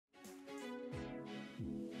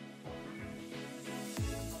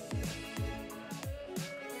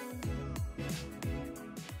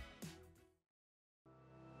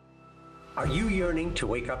Are you yearning to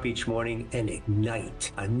wake up each morning and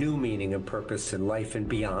ignite a new meaning and purpose in life and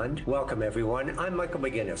beyond? Welcome, everyone. I'm Michael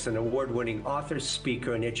McGinnis, an award-winning author,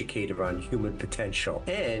 speaker, and educator on human potential,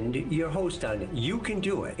 and your host on You Can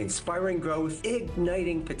Do It, Inspiring Growth,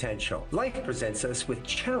 Igniting Potential. Life presents us with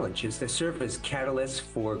challenges that serve as catalysts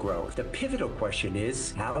for growth. The pivotal question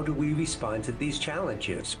is, how do we respond to these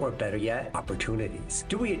challenges, or better yet, opportunities?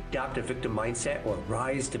 Do we adopt a victim mindset or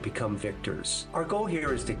rise to become victors? Our goal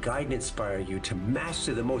here is to guide and inspire you to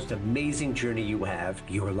master the most amazing journey you have,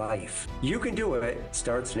 your life. You Can Do It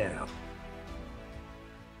starts now.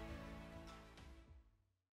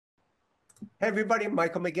 Hey everybody,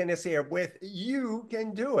 Michael McGinnis here with You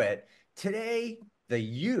Can Do It. Today, the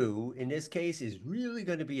you in this case is really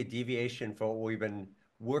going to be a deviation from what we've been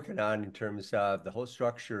working on in terms of the whole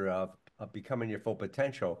structure of becoming your full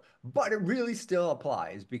potential, but it really still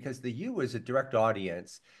applies because the you is a direct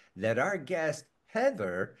audience that our guest,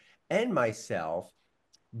 Heather, and myself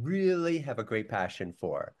really have a great passion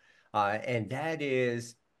for. And that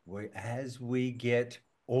is as we get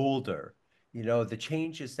older, the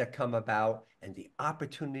changes that come about and the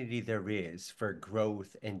opportunity there is for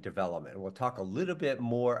growth and development. We'll talk a little bit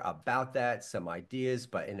more about that, some ideas,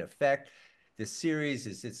 but in effect, the series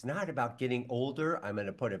it's not about getting older. I'm going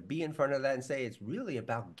to put a B in front of that and say it's really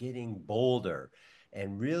about getting bolder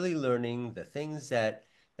and really learning the things that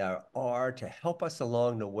are to help us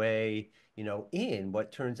along the way, in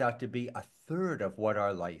what turns out to be a third of what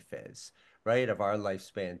our life is, right? Of our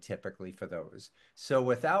lifespan, typically for those. So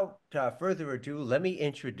without further ado, let me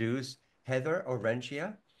introduce Heather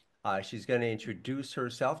Orengia. She's going to introduce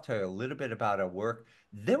herself, tell you a little bit about her work.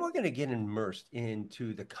 Then we're going to get immersed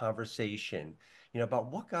into the conversation,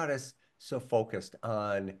 about what got us so focused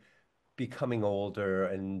on becoming older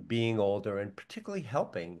and being older, and particularly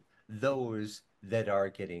helping those that are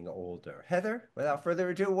getting older. Heather, without further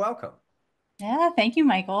ado, welcome. Yeah, thank you,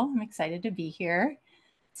 Michael. I'm excited to be here.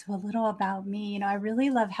 So, a little about me, I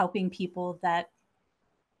really love helping people that,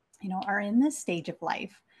 are in this stage of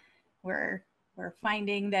life where we're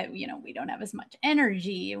finding that, we don't have as much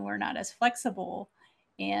energy and we're not as flexible.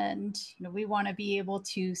 And, we want to be able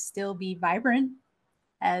to still be vibrant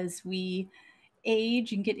as we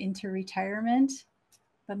age and get into retirement,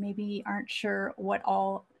 but maybe aren't sure what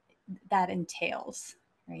all that entails,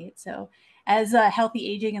 right? So, as a healthy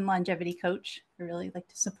aging and longevity coach, I really like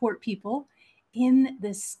to support people in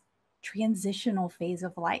this transitional phase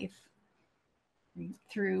of life, right?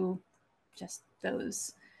 Through just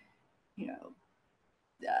those, you know,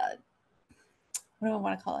 what do I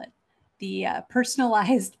want to call it? The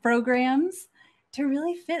personalized programs to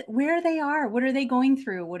really fit where they are. What are they going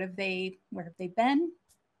through? Where have they been?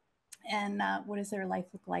 And what does their life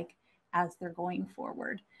look like as they're going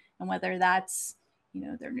forward? And whether that's,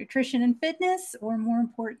 their nutrition and fitness, or more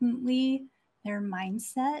importantly, their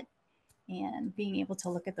mindset and being able to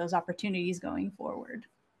look at those opportunities going forward.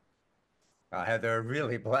 Heather,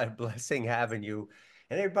 really blessing having you.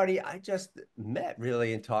 And everybody, I just met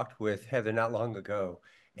really and talked with Heather not long ago.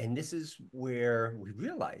 And this is where we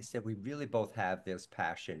realized that we really both have this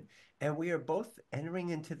passion. And we are both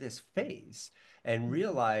entering into this phase and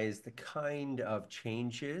realize the kind of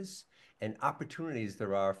changes and opportunities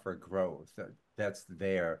there are for growth that's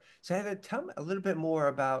there. So Heather, tell me a little bit more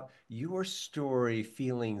about your story,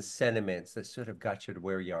 feelings, sentiments that sort of got you to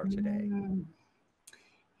where you are today. Mm,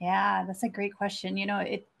 yeah, that's a great question.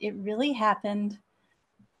 It really happened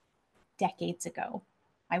decades ago.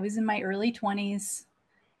 I was in my early 20s,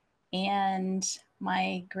 and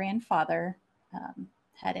my grandfather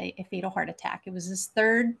had a fatal heart attack. It was his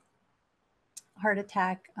third heart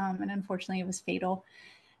attack, and unfortunately, it was fatal.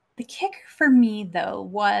 The kicker for me, though,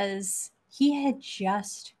 was he had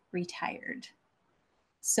just retired.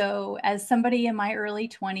 So, as somebody in my early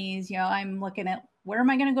 20s, I'm looking at where am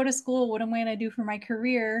I going to go to school? What am I going to do for my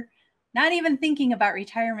career? Not even thinking about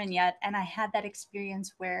retirement yet. And I had that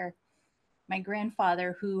experience where my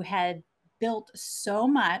grandfather, who had built so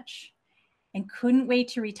much and couldn't wait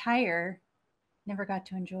to retire, never got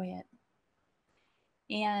to enjoy it.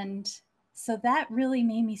 And so that really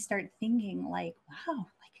made me start thinking, like, wow, like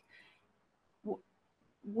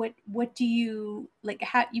what do you like?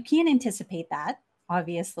 How you can't anticipate that,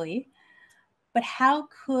 obviously, but how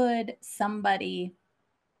could somebody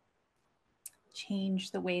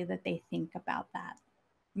change the way that they think about that?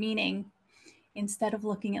 Meaning, instead of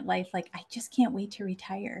looking at life like, I just can't wait to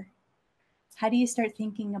retire, how do you start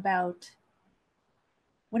thinking about,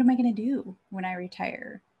 what am I going to do when I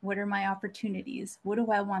retire? What are my opportunities? What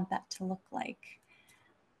do I want that to look like?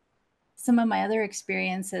 Some of my other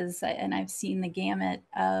experiences, and I've seen the gamut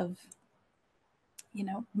of,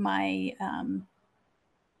 my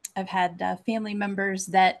I've had family members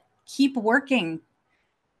that keep working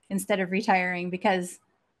instead of retiring because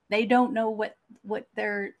they don't know what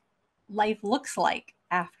their life looks like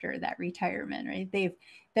after that retirement, right?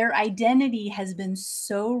 Their identity has been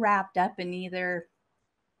so wrapped up in either,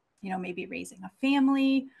 maybe raising a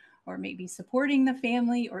family or maybe supporting the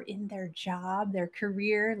family or in their job, their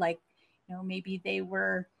career. Like, maybe they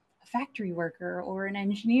were a factory worker or an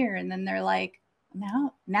engineer, and then they're like,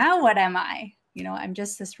 now what am I? I'm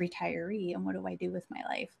just this retiree, and what do I do with my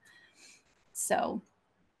life? So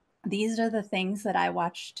these are the things that I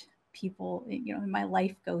watched people, in my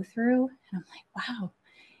life go through. And I'm like, wow,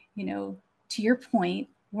 you know, to your point,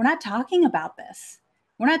 we're not talking about this.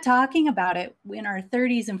 We're not talking about it in our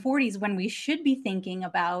 30s and 40s when we should be thinking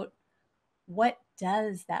about what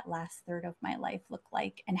does that last third of my life look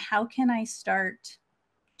like? And how can I start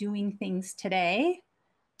doing things today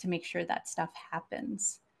to make sure that stuff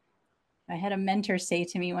happens? I had a mentor say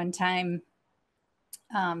to me one time,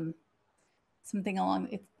 um, something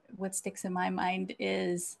along what sticks in my mind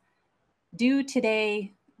is do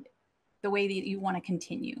today the way that you want to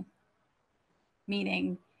continue.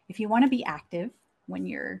 Meaning, if you want to be active when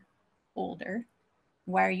you're older,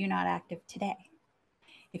 why are you not active today?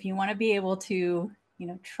 If you want to be able to,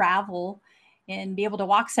 travel and be able to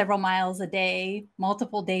walk several miles a day,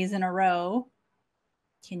 multiple days in a row,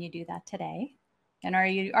 can you do that today? And are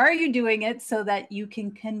you doing it so that you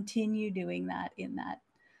can continue doing that in that,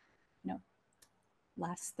 you know,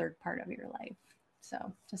 last third part of your life?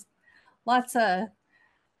 So just lots of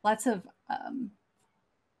lots of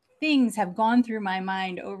things have gone through my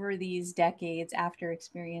mind over these decades after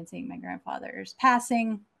experiencing my grandfather's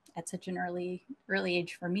passing at such an early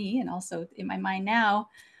age for me, and also in my mind now,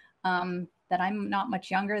 that I'm not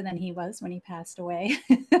much younger than he was when he passed away.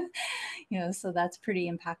 So that's pretty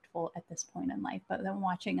impactful at this point in life. But then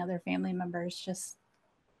watching other family members just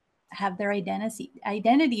have their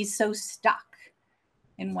identities so stuck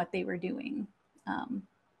in what they were doing, um,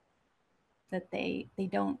 that they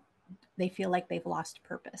don't they feel like they've lost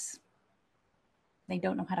purpose. They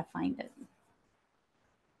don't know how to find it.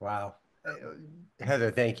 Wow.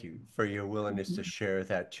 Heather, thank you for your willingness to Mhm. share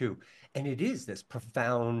that too. And it is this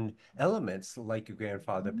profound elements like your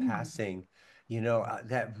grandfather Mm. passing,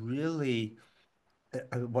 that really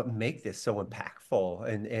what make this so impactful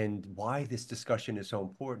and why this discussion is so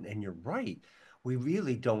important. And you're right, we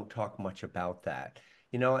really don't talk much about that.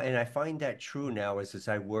 And I find that true now as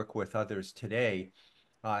I work with others today,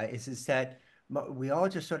 is that we all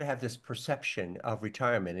just sort of have this perception of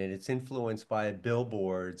retirement, and it's influenced by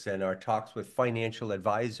billboards and our talks with financial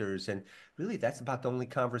advisors. And really, that's about the only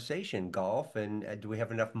conversation, golf and do we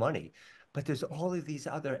have enough money? But there's all of these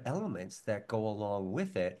other elements that go along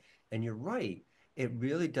with it. And you're right, it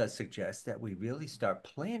really does suggest that we really start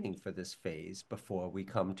planning for this phase before we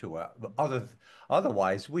come to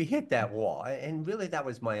otherwise we hit that wall. And really, that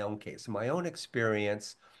was my own case, my own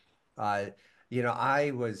experience. uh,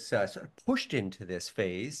 I was sort of pushed into this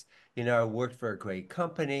phase. I worked for a great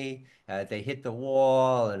company. They hit the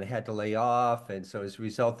wall and I had to lay off. And so as a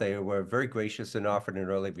result, they were very gracious and offered an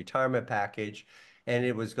early retirement package. And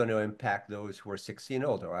it was going to impact those who were 60 and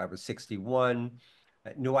older. I was 61.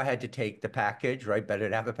 I knew I had to take the package, right? Better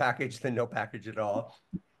to have a package than no package at all.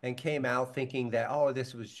 And came out thinking that, oh,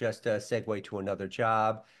 this was just a segue to another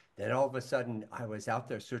job. Then all of a sudden, I was out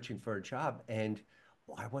there searching for a job, and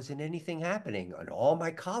why wasn't anything happening? And all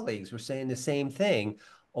my colleagues were saying the same thing,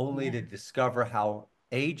 only Yeah. to discover how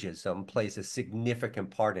ageism plays a significant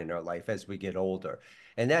part in our life as we get older.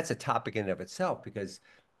 And that's a topic in and of itself because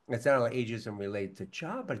it's not only ageism related to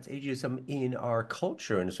job, but it's ageism in our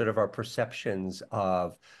culture and sort of our perceptions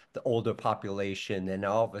of the older population, and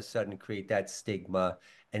all of a sudden create that stigma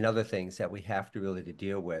and other things that we have to really to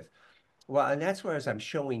deal with. Well, and that's where, as I'm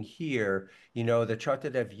showing here, the chart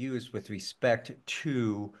that I've used with respect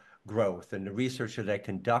to growth and the research that I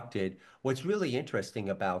conducted, what's really interesting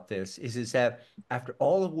about this is that after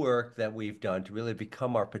all the work that we've done to really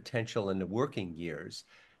become our potential in the working years,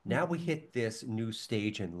 now we Mhm. hit this new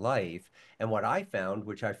stage in life. And what I found,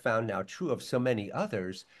 which I found now true of so many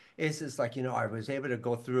others, is like, I was able to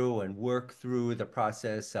go through and work through the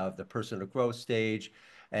process of the personal growth stage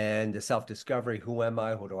and the self-discovery. Who am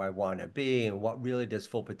I? Who do I want to be? And what really does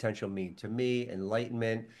full potential mean to me?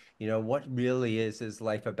 Enlightenment. What really is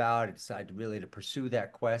life about? I decided really to pursue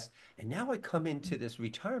that quest. And now I come into this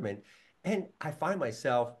retirement and I find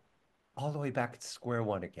myself all the way back at square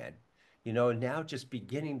one again. Now just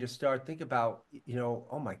beginning to start think about,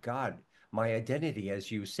 oh my God, my identity, as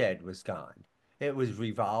you said, was gone. It was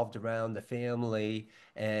revolved around the family,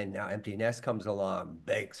 and now empty nest comes along,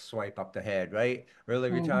 big swipe up the head, right? Early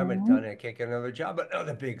retirement Mm-hmm. done, I can't get another job, but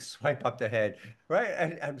another big swipe up the head, right?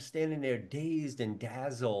 And I'm standing there dazed and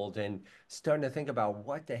dazzled and starting to think about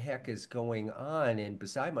what the heck is going on and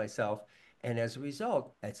beside myself. And as a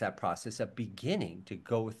result, it's that process of beginning to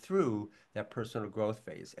go through that personal growth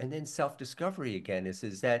phase. And then self-discovery again is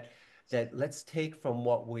that let's take from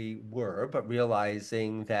what we were, but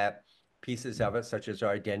realizing that pieces of it, such as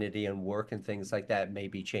our identity and work and things like that, may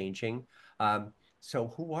be changing.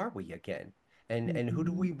 So who are we again? And who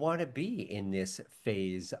do Mm-hmm. we want to be in this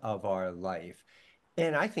phase of our life?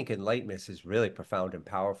 And I think enlightenment is really profound and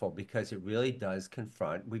powerful because it really does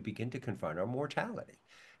we begin to confront our mortality.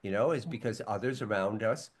 Is because others around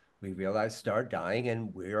us, we realize, start dying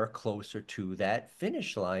and we're closer to that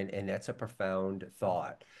finish line. And that's a profound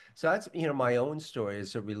thought. So that's, my own story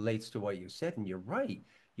as it relates to what you said. And you're right.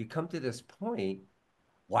 You come to this point,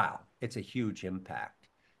 wow, it's a huge impact.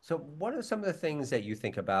 So what are some of the things that you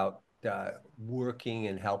think about working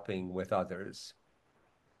and helping with others?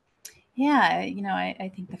 Yeah,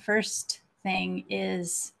 I think the first thing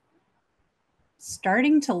is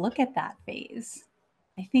starting to look at that phase.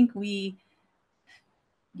 I think we,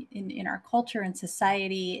 in our culture and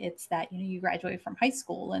society, it's that you graduate from high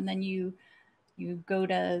school and then you go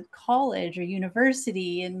to college or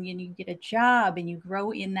university and you get a job and you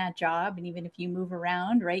grow in that job, and even if you move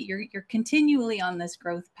around, right, you're continually on this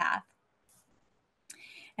growth path.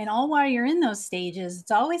 And all while you're in those stages,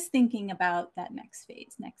 it's always thinking about that next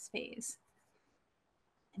phase.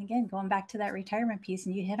 And again, going back to that retirement piece,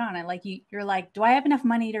 and you hit on it, like you're like, do I have enough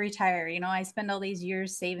money to retire? I spend all these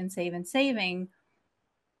years saving, saving, saving.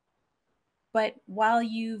 But while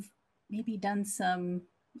you've maybe done some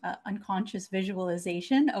unconscious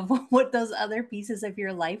visualization of what those other pieces of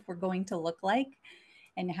your life were going to look like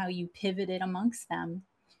and how you pivoted amongst them,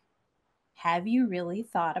 have you really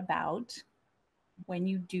thought about when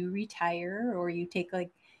you do retire, or you take,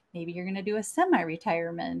 like, maybe you're going to do a semi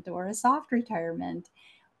retirement or a soft retirement?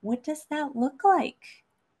 What does that look like?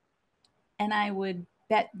 And I would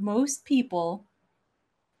bet most people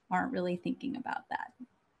aren't really thinking about that.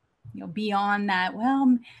 Beyond that,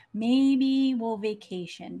 well, maybe we'll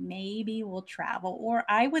vacation, maybe we'll travel, or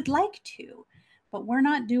I would like to, but we're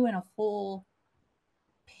not doing a full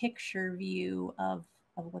picture view of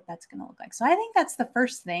what that's going to look like. So I think that's the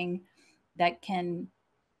first thing that can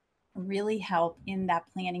really help in that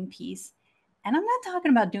planning piece. And I'm not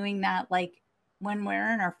talking about doing that like when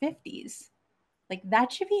we're in our 50s. Like,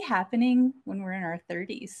 that should be happening when we're in our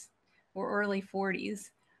 30s or early 40s,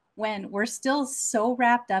 when we're still so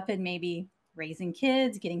wrapped up in maybe raising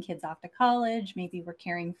kids, getting kids off to college, maybe we're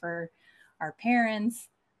caring for our parents.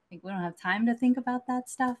 Like, we don't have time to think about that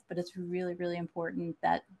stuff, but it's really, really important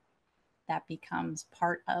that that becomes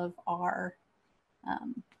um,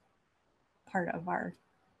 part of our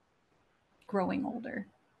growing older,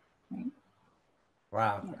 right?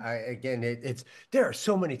 Wow. Yeah. Again, it's there are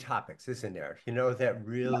so many topics, isn't there? That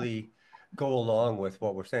really go along with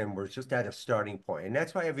what we're saying. We're just at a starting point. And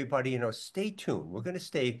that's why everybody, stay tuned. We're going to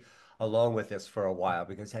stay along with this for a while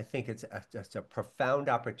because I think it's a profound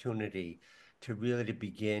opportunity to really to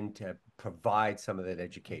begin to provide some of that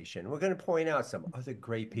education. We're going to point out some other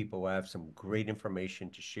great people who have some great information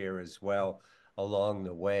to share as well along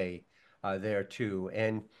the way there too.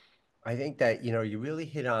 And I think that, you really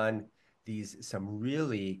hit on these some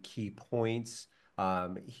really key points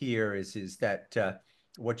here is that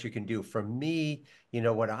what you can do. For me,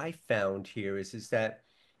 what I found here is that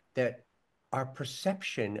our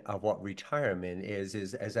perception of what retirement is,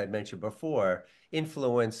 as I mentioned before,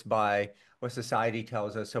 influenced by what society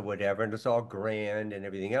tells us or whatever, and it's all grand and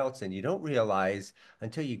everything else. And you don't realize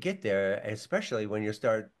until you get there, especially when you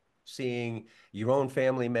start seeing your own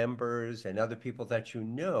family members and other people that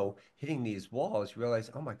hitting these walls, you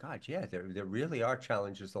realize, oh my God, yeah, there really are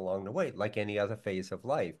challenges along the way, like any other phase of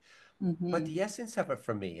life. But Mm-hmm. the essence of it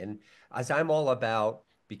for me, and as I'm all about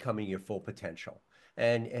becoming your full potential.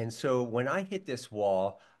 And so when I hit this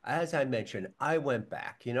wall, as I mentioned, I went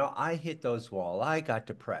back. I hit those walls. I got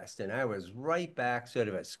depressed and I was right back sort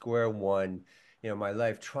of at square one, my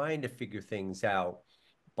life trying to figure things out.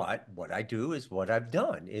 But what I do is what I've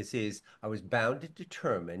done is I was bound to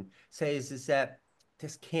determine, say, is that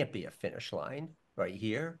this can't be a finish line right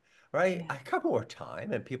here, right? Yeah. I got more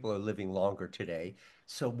time and people are living longer today.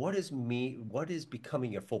 So what is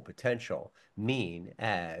becoming your full potential mean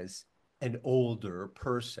as an older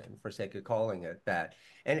person, for sake of calling it that?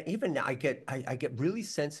 And even now I get really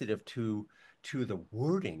sensitive to the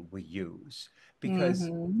wording we use because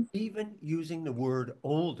Mm-hmm. even using the word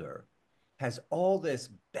older has all this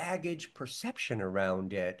baggage perception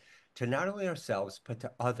around it to not only ourselves, but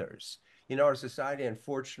to others. Our society,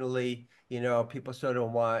 unfortunately, people sort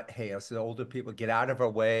of want, hey, us older people, get out of our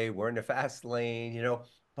way. We're in the fast lane.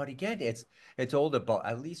 But again, it's older, but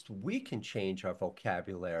at least we can change our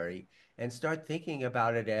vocabulary and start thinking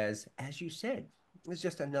about it as you said, it's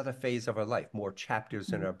just another phase of our life, more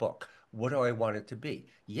chapters in our book. What do I want it to be?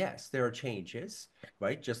 Yes, there are changes,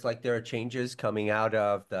 right? Just like there are changes coming out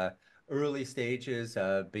of the early stages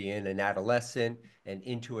of being an adolescent and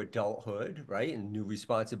into adulthood, right? And new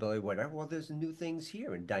responsibility, whatever. Well, there's new things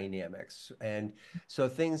here and dynamics. And so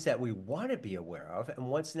things that we want to be aware of. And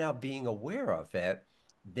once now being aware of it,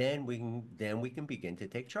 then we can begin to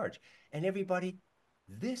take charge. And everybody,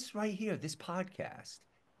 this right here, this podcast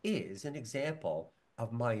is an example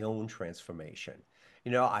of my own transformation.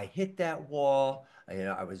 I hit that wall.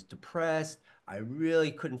 I was depressed. I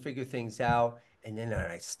really couldn't figure things out. And then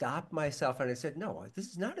I stopped myself and I said, no, this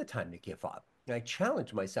is not a time to give up. And I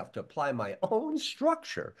challenged myself to apply my own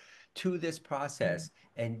structure to this process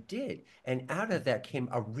and did. And out of that came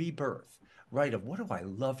a rebirth, right? Of what do I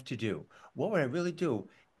love to do? What would I really do?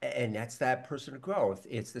 And that's that personal growth.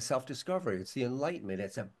 It's the self-discovery. It's the enlightenment.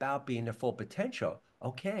 It's about being the full potential.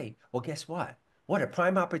 Okay, well, guess what? What a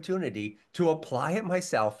prime opportunity to apply it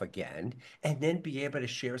myself again and then be able to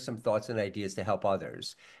share some thoughts and ideas to help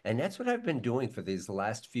others. And that's what I've been doing for these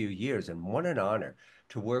last few years. And what an honor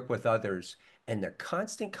to work with others. And the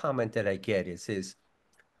constant comment that I get is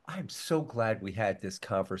I'm so glad we had this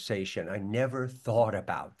conversation. I never thought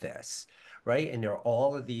about this, right? And there are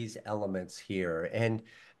all of these elements here. And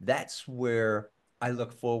that's where I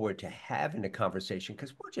look forward to having a conversation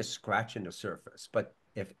because we're just scratching the surface. But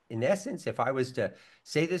if, in essence, if I was to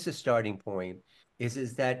say this a starting point,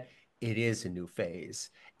 is that it is a new phase.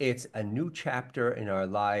 It's a new chapter in our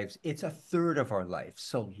lives. It's a third of our life.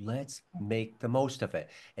 So let's make the most of it.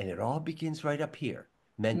 And it all begins right up here,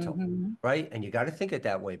 mental, Mm-hmm. right? And you got to think it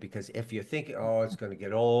that way because if you're thinking, oh, it's going to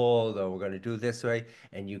get old or we're going to do this way,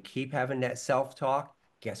 and you keep having that self-talk,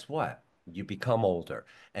 guess what? You become older.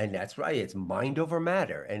 And that's right. It's mind over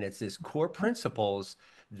matter. And it's this core principles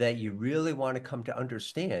that you really want to come to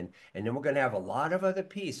understand. And then we're going to have a lot of other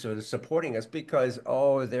pieces sort of supporting us because,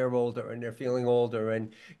 oh, they're older and they're feeling older.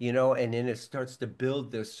 And then it starts to build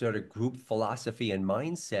this sort of group philosophy and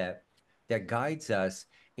mindset that guides us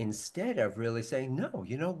instead of really saying, no,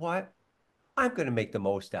 you know what? I'm going to make the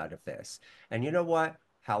most out of this. And you know what?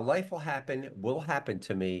 How life will happen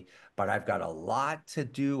to me, but I've got a lot to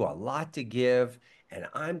do, a lot to give, and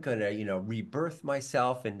I'm going to, rebirth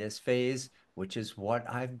myself in this phase, which is what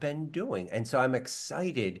I've been doing. And so I'm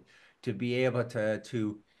excited to be able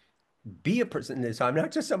to be a person. So I'm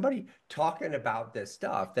not just somebody talking about this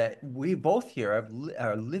stuff that we both here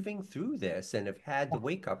are living through this and have had the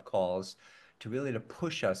wake up calls to really to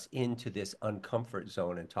push us into this uncomfort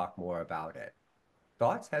zone and talk more about it.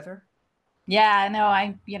 Thoughts, Heather? Yeah, no,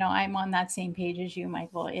 I'm on that same page as you,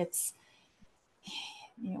 Michael. It's,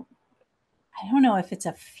 you know, I don't know if it's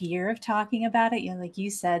a fear of talking about it. Like you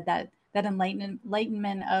said, that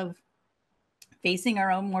enlightenment of facing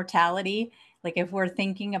our own mortality. Like if we're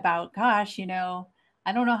thinking about, gosh, I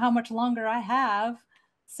don't know how much longer I have,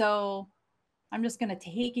 so I'm just going to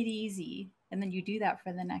take it easy. And then you do that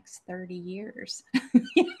for the next 30 years.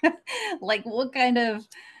 Like what kind of,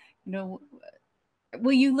 you know,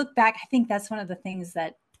 well, you look back, I think that's one of the things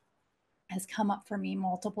that has come up for me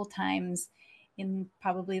multiple times in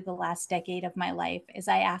probably the last decade of my life is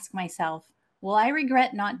I ask myself, will I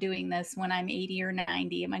regret not doing this when I'm 80 or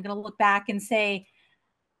 90? Am I going to look back and say,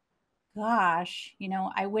 gosh,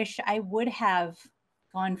 I wish I would have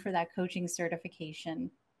gone for that coaching certification.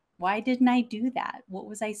 Why didn't I do that? What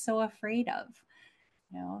was I so afraid of?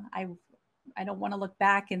 You know, I I don't want to look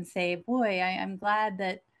back and say, boy, I'm glad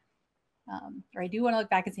that, or I do want to look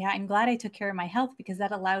back and say, I'm glad I took care of my health because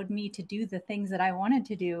that allowed me to do the things that I wanted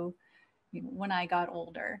to do, when I got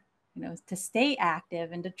older, to stay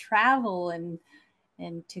active and to travel and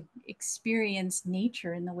to experience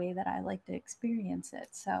nature in the way that I like to experience it.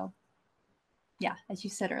 So yeah, as you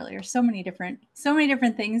said earlier, so many different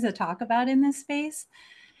things to talk about in this space,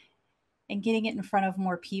 and getting it in front of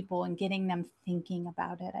more people and getting them thinking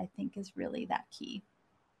about it, I think is really that key.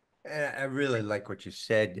 And I really like what you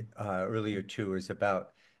said earlier too, is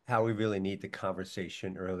about how we really need the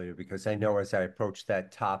conversation earlier, because I know as I approach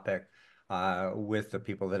that topic with the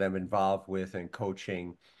people that I'm involved with and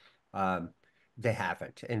coaching, um, they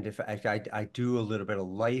haven't. And if I do a little bit of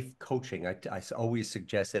life coaching, I always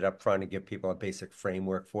suggest it up front and give people a basic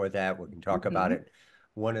framework for that. We can talk about Mm-hmm. it.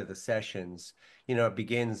 One of the sessions, it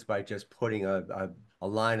begins by just putting a a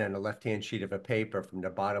line on the left-hand sheet of a paper from the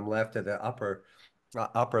bottom left to the upper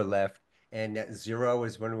left. And that zero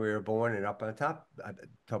is when we were born, and up on top,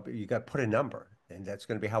 you got to put a number, and that's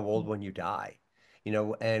going to be how old when you die.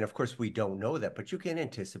 And of course we don't know that, but you can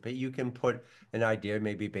anticipate. You can put an idea,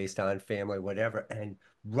 maybe based on family, whatever, and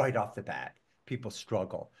right off the bat, people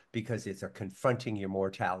struggle because it's a confronting your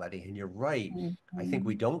mortality. And you're right. I think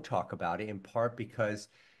we Mhm. don't talk about it in part because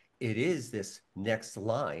it is this next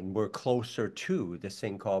line. We're closer to this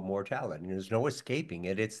thing called mortality. And there's no escaping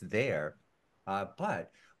it. It's there.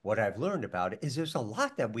 But what I've learned about it is there's a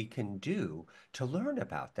lot that we can do to learn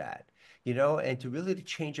about that, and to really to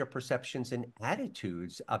change our perceptions and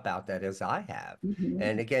attitudes about that as I have. And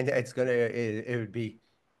Mhm. again, it would be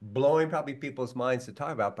blowing probably people's minds to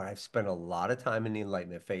talk about, but I've spent a lot of time in the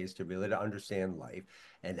enlightenment phase to really to understand life.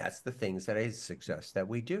 And that's the things that I suggest that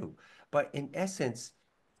we do. But in essence,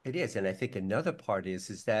 it is. And I think another part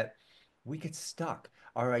is that we get stuck.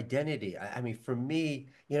 Our identity. I mean, for me,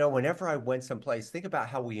 whenever I went someplace, think about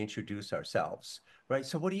how we introduce ourselves, right?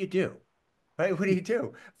 So what do you do? Right? What do you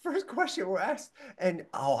do? First question we're asked. And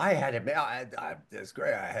oh, this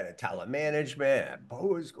great. I had a talent management, a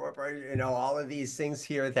Bose Corporation, all of these things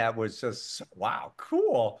here that was just wow,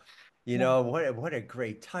 cool. Yeah. What a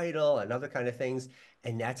great title and other kind of things.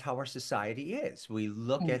 And that's how our society is. We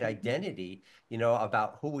look at Mhm. identity,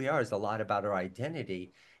 about who we are is a lot about our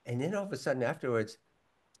identity. And then all of a sudden afterwards,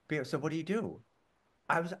 so what do you do?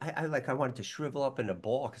 I wanted to shrivel up in a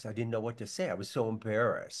ball because I didn't know what to say. I was so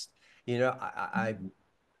embarrassed. You know, I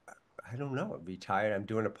don't know. I'm retired. I'm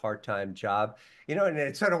doing a part-time job, and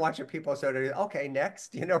it's sort of watching people sort of, okay,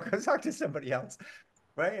 next, go talk to somebody else.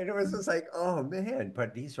 Right. And it was just like, oh man,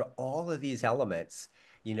 but these are all of these elements,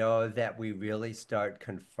 that we really start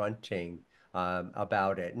confronting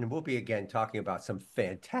about it. And we'll be again talking about some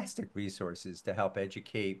fantastic resources to help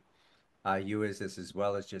educate you as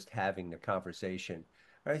well as just having the conversation.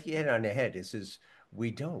 Right, you hit it on the head.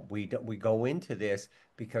 We go into this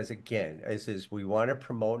because again, this is we want to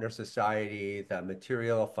promote in our society the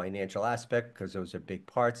material, financial aspect because those are big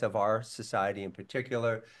parts of our society in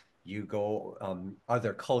particular. You go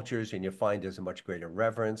other cultures and you find there's a much greater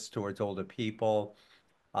reverence towards older people.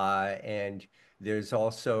 And there's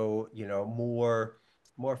also,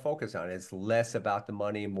 more focus on it. It's less about the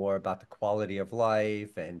money, more about the quality of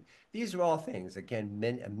life. And these are all things, again,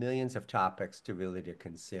 millions of topics to really to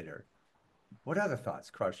consider. What other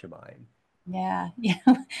thoughts cross your mind? Yeah. Yeah.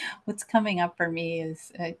 What's coming up for me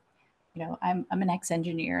is, I'm an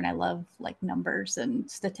ex-engineer and I love like numbers and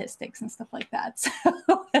statistics and stuff like that. So,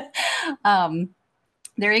 um,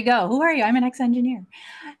 there you go. Who are you? I'm an ex-engineer.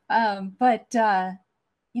 But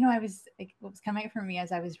what was coming up for me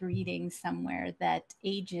as I was reading somewhere that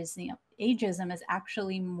ageism is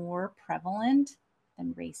actually more prevalent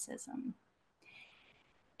than racism.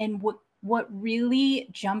 And what really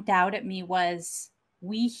jumped out at me was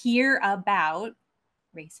we hear about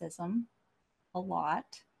racism a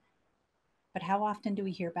lot, but how often do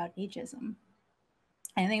we hear about ageism?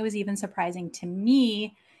 I think it was even surprising to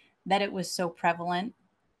me that it was so prevalent.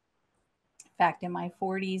 In fact, in my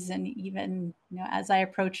 40s and even as I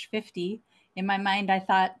approached 50, in my mind I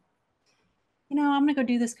thought, I'm going to go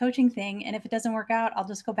do this coaching thing, and if it doesn't work out, I'll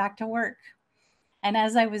just go back to work. And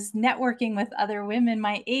as I was networking with other women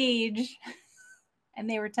my age, and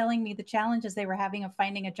they were telling me the challenges they were having of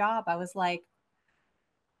finding a job, I was like,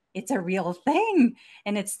 it's a real thing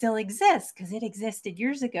and it still exists because it existed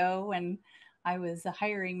years ago when I was a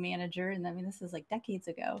hiring manager. And I mean, this is like decades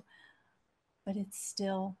ago, but it's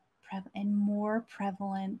still and more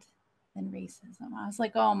prevalent than racism. I was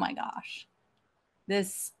like, oh my gosh,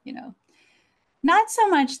 this, not so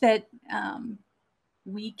much that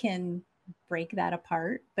we can break that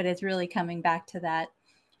apart, but it's really coming back to that.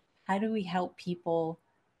 How do we help people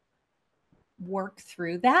work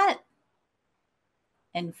through that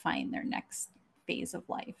and find their next phase of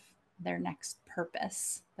life, their next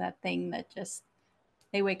purpose, that thing that just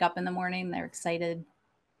they wake up in the morning, they're excited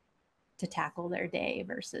to tackle their day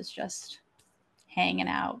versus just hanging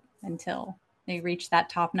out until they reach that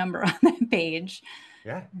top number on that page.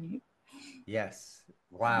 Yeah. Right? Yes.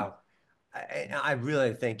 Wow. I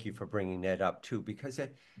really thank you for bringing that up too, because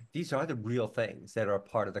these are the real things that are a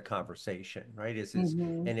part of the conversation, right?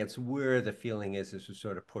 Mm-hmm. And it's where the feeling is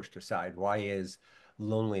sort of pushed aside. Why is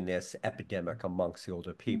loneliness epidemic amongst the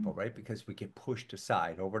older people, right? Because we get pushed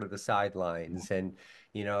aside over to the sidelines, and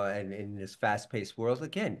and in this fast-paced world,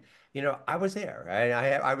 again, I was there, right?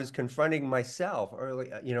 I was confronting myself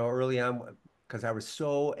early on because I was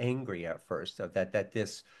so angry at first of that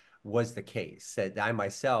this was the case, that I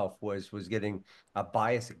myself was getting a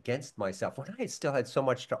bias against myself when I still had so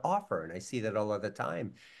much to offer. And I see that all of the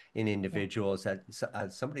time in Yeah. individuals, that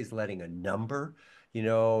somebody's letting a number, you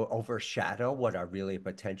know, overshadow what our really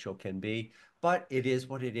potential can be. But it is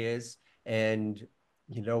what it is. And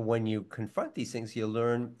you know, when you confront these things, you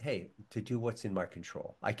learn, hey, to do what's in my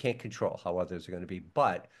control. I can't control how others are going to be,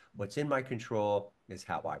 but what's in my control is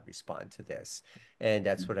how I respond to this. And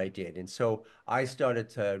that's what I did. And so I started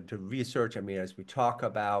to research. I mean, as we talk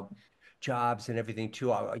about jobs and everything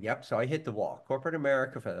too, yep. So I hit the wall. Corporate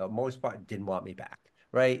America, for the most part, didn't want me back,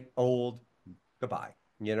 right? Old, goodbye.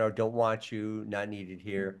 You know, don't want you, not needed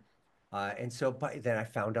here. And so, but then I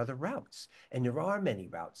found other routes, and there are many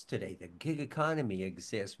routes today. The gig economy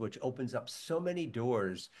exists, which opens up so many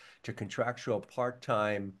doors to contractual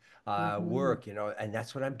part-time Mm-hmm. work, you know, and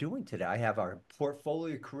that's what I'm doing today. I have a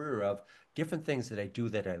portfolio career of different things that I do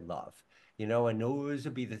that I love, you know, and those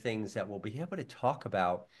will be the things that we'll be able to talk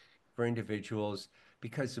about for individuals,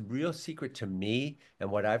 because the real secret to me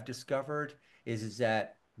and what I've discovered is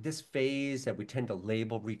that this phase that we tend to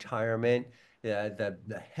label retirement, the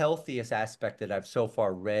healthiest aspect that I've so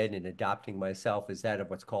far read in adopting myself is that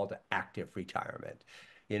of what's called active retirement.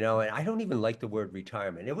 You know, and I don't even like the word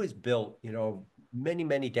retirement. It was built, you know, many,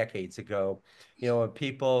 many decades ago, you know, when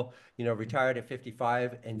people, you know, retired at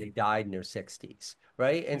 55 and they died in their 60s,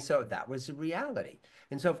 right? And so that was the reality.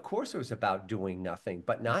 And so, of course, it was about doing nothing,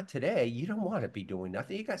 but not today. You don't want to be doing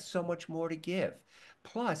nothing. You got so much more to give.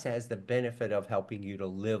 Plus, has the benefit of helping you to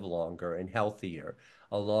live longer and healthier,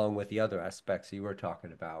 along with the other aspects you were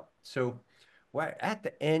talking about. So, we're at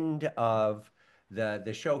the end of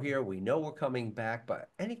the show here. We know we're coming back, but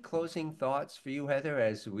any closing thoughts for you, Heather,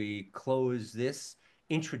 as we close this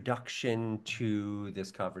introduction to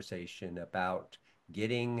this conversation about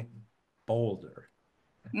getting bolder?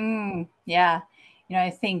 Yeah. I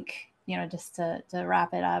think, just to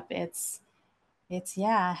wrap it up,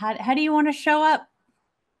 yeah, how do you want to show up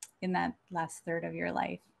in that last third of your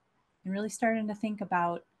life? And really starting to think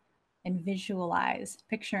about and visualize,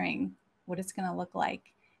 picturing what it's going to look like.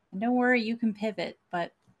 And don't worry, you can pivot,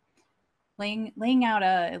 but laying out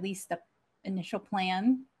at least a initial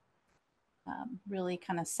plan really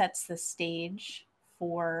kind of sets the stage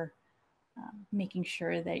for making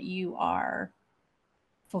sure that you are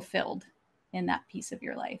fulfilled in that piece of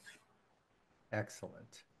your life.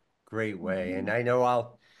 Excellent. Great way. And Mm-hmm. I know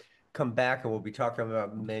I'll come back and we'll be talking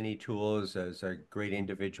about many tools. As a great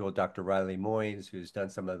individual, Dr. Riley Moynes, who's done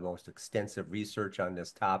some of the most extensive research on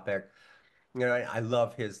this topic. You know, I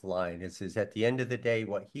love his line. It says, at the end of the day,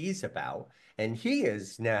 what he's about, and he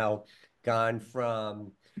is now gone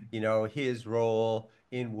from, you know, his role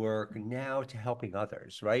in work now to helping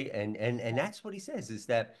others, right? And that's what he says, is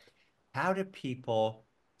that how do people,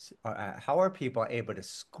 how are people able to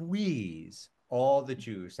squeeze all the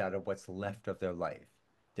juice out of what's left of their life,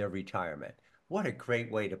 their retirement? What a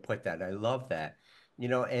great way to put that. I love that. You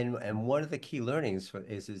know, and one of the key learnings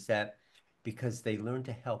is that because they learn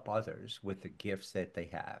to help others with the gifts that they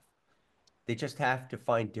have. They just have to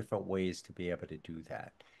find different ways to be able to do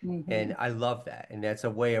that. Mm-hmm. And I love that. And that's a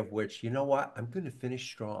way of which, you know what, I'm going to finish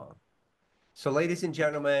strong. So, ladies and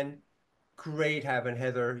gentlemen, great having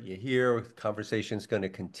Heather. You're here. Conversation's going to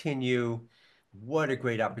continue. What a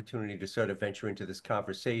great opportunity to sort of venture into this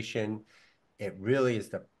conversation. It really is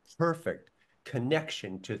the perfect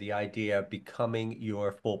connection to the idea of becoming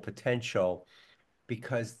your full potential,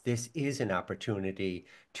 because this is an opportunity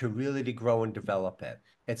to really to grow and develop it.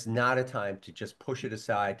 It's not a time to just push it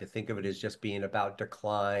aside, to think of it as just being about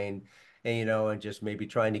decline and, you know, and just maybe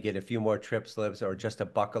trying to get a few more trip slips or just a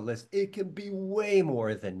bucket list. It can be way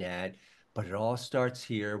more than that, but it all starts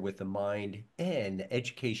here with the mind and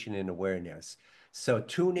education and awareness. So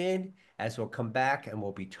tune in as we'll come back and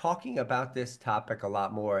we'll be talking about this topic a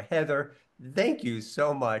lot more. Heather, thank you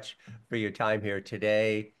so much for your time here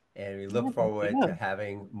today, and we Yeah, look thank forward to you.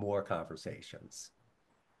 having more conversations.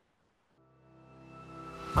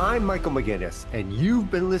 I'm Michael McGinnis, and you've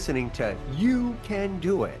been listening to You Can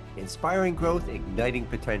Do It, Inspiring Growth, Igniting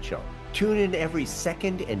Potential. Tune in every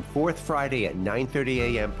second and fourth Friday at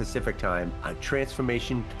 9:30 a.m. Pacific Time on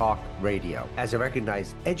Transformation Talk Radio. As a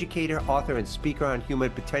recognized educator, author, and speaker on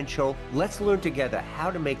human potential, let's learn together how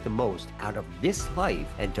to make the most out of this life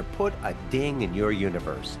and to put a ding in your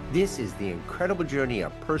universe. This is the incredible journey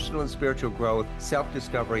of personal and spiritual growth,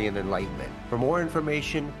 self-discovery, and enlightenment. For more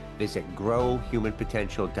information, visit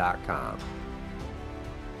growhumanpotential.com.